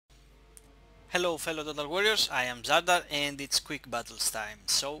Hello fellow Total Warriors, I am Zardar and it's quick battles time,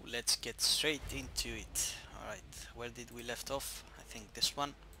 so let's get straight into it. Alright, where did we left off? I think this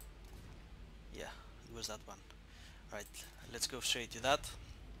one. Yeah, it was that one. Alright, let's go straight to that.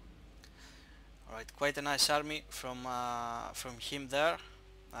 Alright, quite a nice army from him there.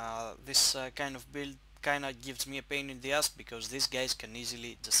 This kind of build kinda gives me a pain in the ass because these guys can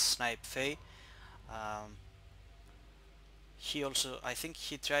easily just snipe Fay. Um, He also, I think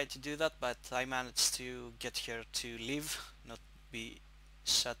he tried to do that, but I managed to get her to leave, not be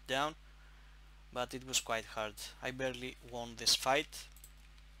shut down, but it was quite hard. I barely won this fight.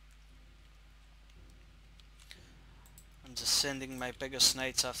 I'm just sending my Pegasus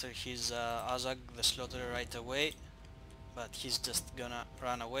Knights after his Azag the Slaughterer right away, but he's just gonna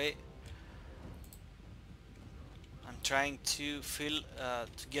run away. I'm trying to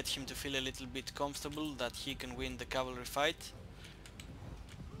get him to feel a little bit comfortable that he can win the cavalry fight.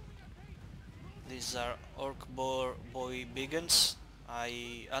 These are Orc Boy Biggins.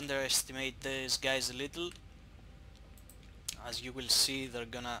 I underestimate these guys a little. As you will see,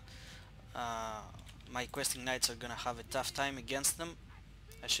 they're gonna my questing knights are gonna have a tough time against them.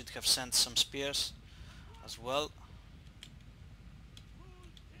 I should have sent some spears as well.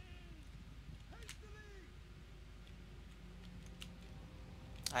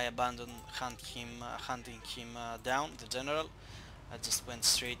 I abandoned hunting him down, the general. I just went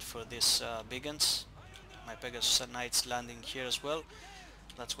straight for this Biggins. My Pegasus Knights landing here as well.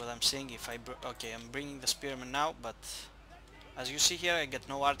 That's what I'm saying. If I okay, I'm bringing the spearmen now, but as you see here, I get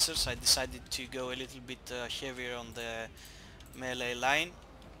no archers. I decided to go a little bit heavier on the melee line.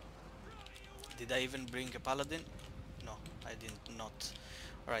 Did I even bring a paladin? No, I did not.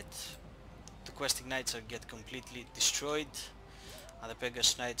 Alright, the questing knights are get completely destroyed. The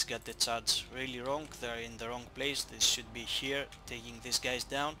Pegasus Knights got the charge really wrong. They're in the wrong place. They should be here, taking these guys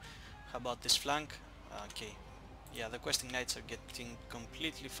down. How about this flank? Okay, yeah, the questing knights are getting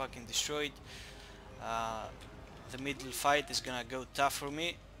completely fucking destroyed. The middle fight is gonna go tough for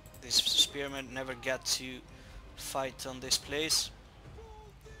me. This spearman never got to fight on this place.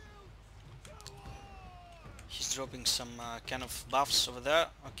 He's dropping some kind of buffs over there.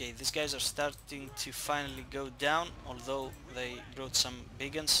 Okay, these guys are starting to finally go down, although they brought some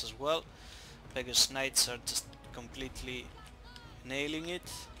Biggins as well. Pegasus Knights are just completely nailing it.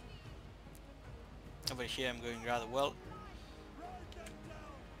 Over here I'm going rather well.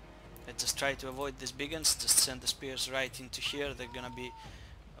 I just try to avoid these Biggins, just send the spears right into here. They're gonna be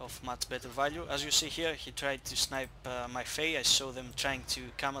of much better value. As you see here, he tried to snipe my Fay. I saw them trying to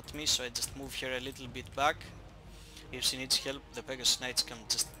come at me, so I just move here a little bit back. If she needs help, the Pegasus Knights can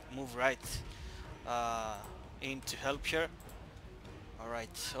just move right in to help her.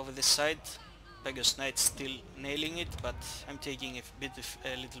 Alright, over this side, Pegasus Knights still nailing it, but I'm taking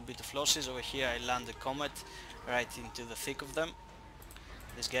a little bit of losses. Over here I land a comet right into the thick of them.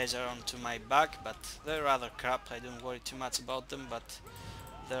 These guys are onto my back, but they're rather crap. I don't worry too much about them, but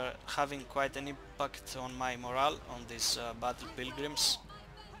they're having quite an impact on my morale on these battle pilgrims.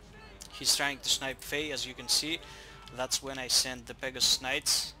 He's trying to snipe Fay, as you can see. That's when I sent the Pegasus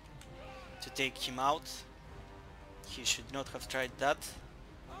Knights to take him out. He should not have tried that.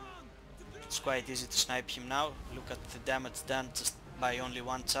 It's quite easy to snipe him now. Look at the damage done just by only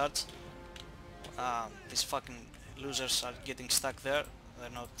one charge. These fucking losers are getting stuck there. They're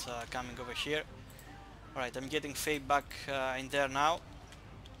not coming over here. Alright, I'm getting Fay back in there now.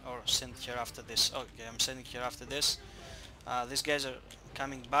 Or send her after this. Okay, I'm sending her after this. These guys are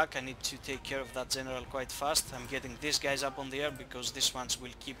coming back. I need to take care of that general quite fast. I'm getting these guys up on the air because these ones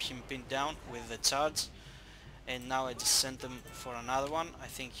will keep him pinned down with the charge. And now I just sent them for another one. I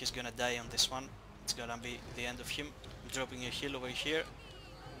think he's gonna die on this one. It's gonna be the end of him. I'm dropping a heal over here.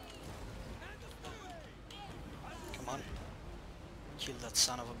 Come on. Kill that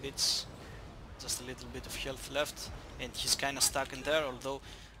son of a bitch. Just a little bit of health left. And he's kinda stuck in there, although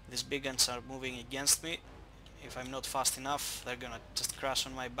these big guns are moving against me. If I'm not fast enough, they're gonna just crash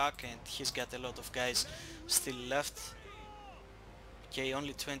on my back, and he's got a lot of guys still left. Okay,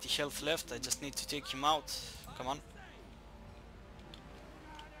 only 20 health left. I just need to take him out. Come on.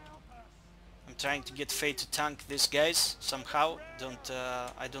 I'm trying to get Fay to tank these guys somehow.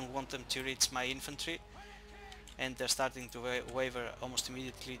 I don't want them to reach my infantry. And they're starting to waver almost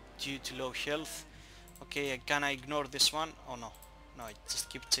immediately due to low health. Okay, can I ignore this one? Oh no. No, I just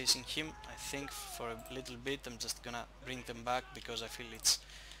keep chasing him. I think for a little bit I'm just gonna bring them back because I feel it's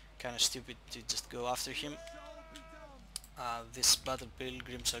kinda stupid to just go after him. These battle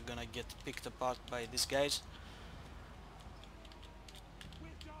pilgrims are gonna get picked apart by these guys.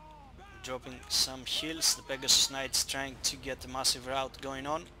 Dropping some heals. The Pegasus Knights trying to get a massive rout going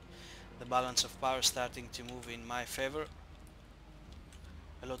on. the balance of power starting to move in my favor.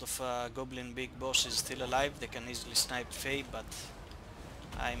 A lot of goblin big bosses still alive, they can easily snipe Fay, but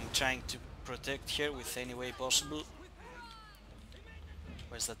I'm trying to protect here with any way possible.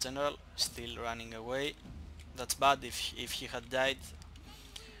 Where's the general? Still running away. That's bad. If he had died,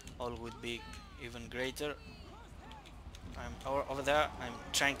 all would be even greater. I'm over there. I'm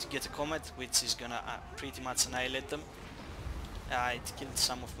trying to get a comet, which is gonna pretty much annihilate them. It killed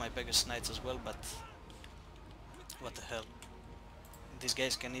some of my Pegasus Knights as well, but what the hell. These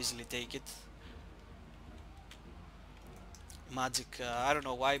guys can easily take it. Magic, I don't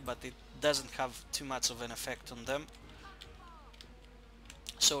know why, but it doesn't have too much of an effect on them.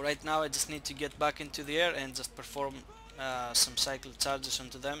 So right now I just need to get back into the air and just perform some cycle charges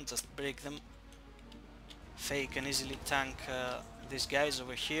onto them, just break them. Fay can easily tank these guys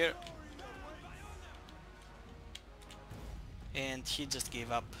over here. And he just gave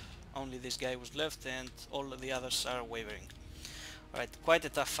up. Only this guy was left and all of the others are wavering. Alright, quite a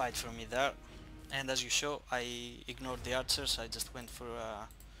tough fight for me there. And as you saw, I ignored the archers. I just went for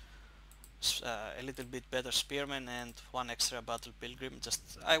a little bit better spearman and one extra battle pilgrim.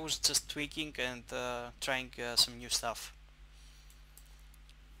 I was just tweaking and trying some new stuff.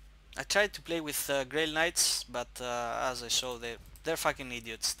 I tried to play with Grail Knights, but as I saw, they're fucking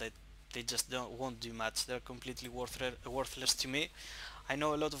idiots. They just won't do much. They're completely worthless to me. I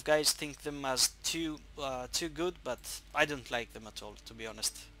know a lot of guys think them as too good, but I don't like them at all, to be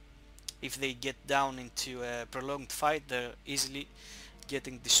honest. If they get down into a prolonged fight, they're easily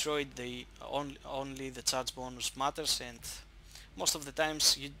getting destroyed. Only the charge bonus matters, and most of the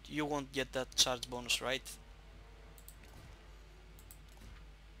times you won't get that charge bonus, right?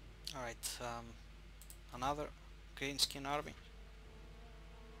 Alright, another green skin army.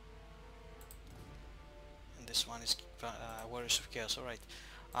 And this one is Warriors of Chaos. Alright,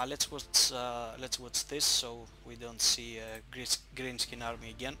 let's watch this so we don't see a green skin army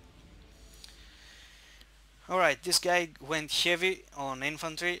again. Alright, this guy went heavy on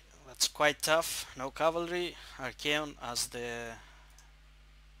infantry. That's quite tough. No cavalry. Archaeon as the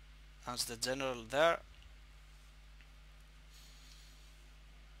general there.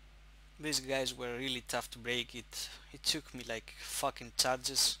 These guys were really tough to break. It took me like fucking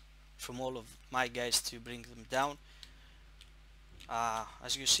charges from all of my guys to bring them down.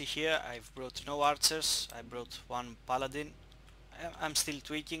 As you see here, I've brought no archers. I brought one paladin. I'm still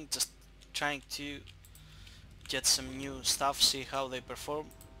tweaking, just trying to get some new stuff, see how they perform.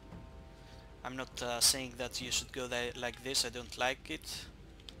 I'm not saying that you should go there like this. I don't like it.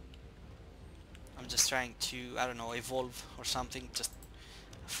 I'm just trying to, I don't know, evolve or something, just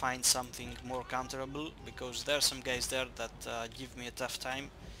find something more counterable, because there are some guys there that give me a tough time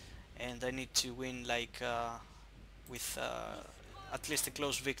and I need to win like with at least a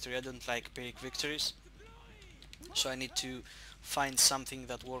close victory. I don't like Pyrrhic victories, so I need to find something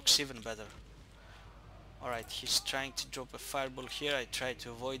that works even better. Alright, he's trying to drop a fireball here. I try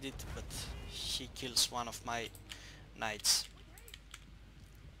to avoid it, but he kills one of my knights.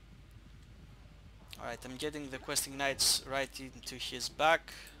 Alright, I'm getting the questing knights right into his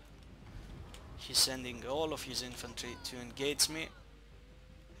back. He's sending all of his infantry to engage me.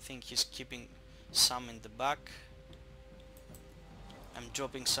 I think he's keeping some in the back. I'm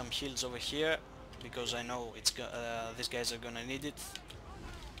dropping some heals over here because I know these guys are gonna need it.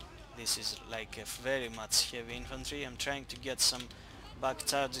 This is like a very much heavy infantry. I'm trying to get some back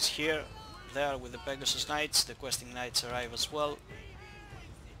charges here, there with the Pegasus Knights. The questing knights arrive as well.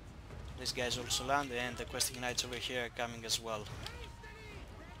 These guys also land, and the questing knights over here are coming as well.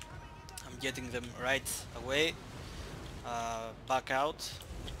 I'm getting them right away, back out.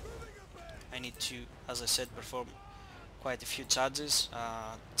 I need to, as I said, perform quite a few charges.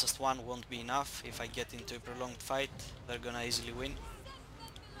 Just one won't be enough. If I get into a prolonged fight, they're gonna easily win.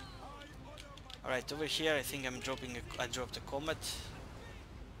 Alright, over here I think I dropped a comet.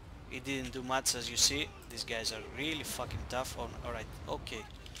 It didn't do much, as you see. These guys are really fucking tough. Alright, okay.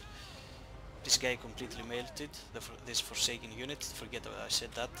 This guy completely melted this Forsaken unit. Forget I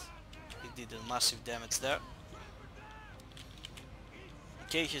said that. It did a massive damage there.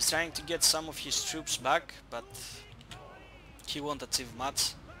 Okay, he's trying to get some of his troops back, but he won't achieve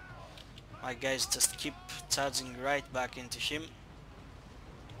much. My guys just keep charging right back into him.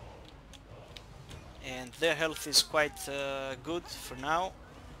 And their health is quite good for now.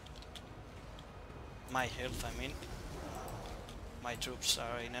 My health, I mean. My troops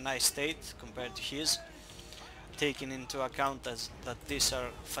are in a nice state compared to his, taking into account that these are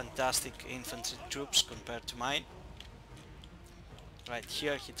fantastic infantry troops compared to mine. Right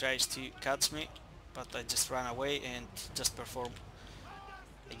here he tries to catch me, but I just run away and just perform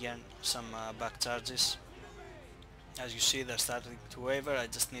Again, some back charges. As you see, they're starting to waver. I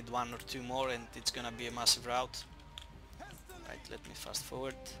just need one or two more and it's gonna be a massive rout. Right, let me fast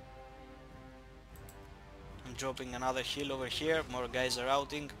forward. I'm dropping another hill over here, more guys are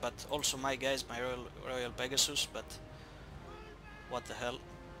routing, but also my guys, my Royal Pegasus, but what the hell.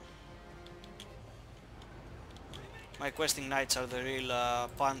 My questing knights are the real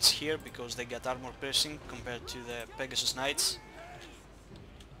punts here because they get armor piercing compared to the Pegasus knights.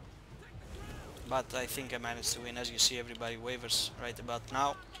 But I think I managed to win. As you see, everybody wavers right about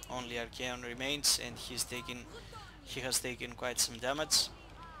now. Only Archaon remains and he has taken quite some damage.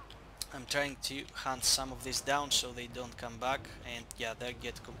 I'm trying to hunt some of these down so they don't come back, and yeah, they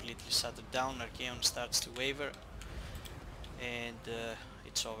get completely shuttered down. Archaon starts to waver and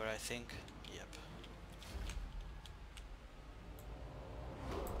it's over, I think. Yep.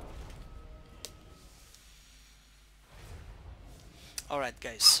 Alright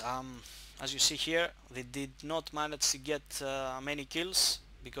guys, as you see here, they did not manage to get many kills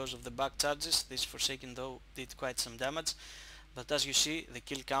because of the back charges. This Forsaken though did quite some damage, but as you see, the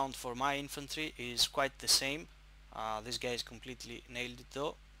kill count for my infantry is quite the same. This guy is completely nailed it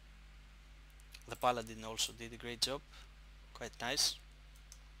though. The Paladin also did a great job, quite nice.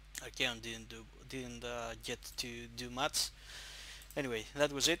 Archaon didn't get to do much. Anyway,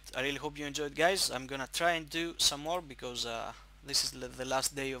 that was it. I really hope you enjoyed, guys. I'm gonna try and do some more because this is the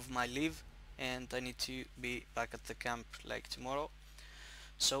last day of my leave and I need to be back at the camp like tomorrow.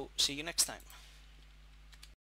 So see you next time.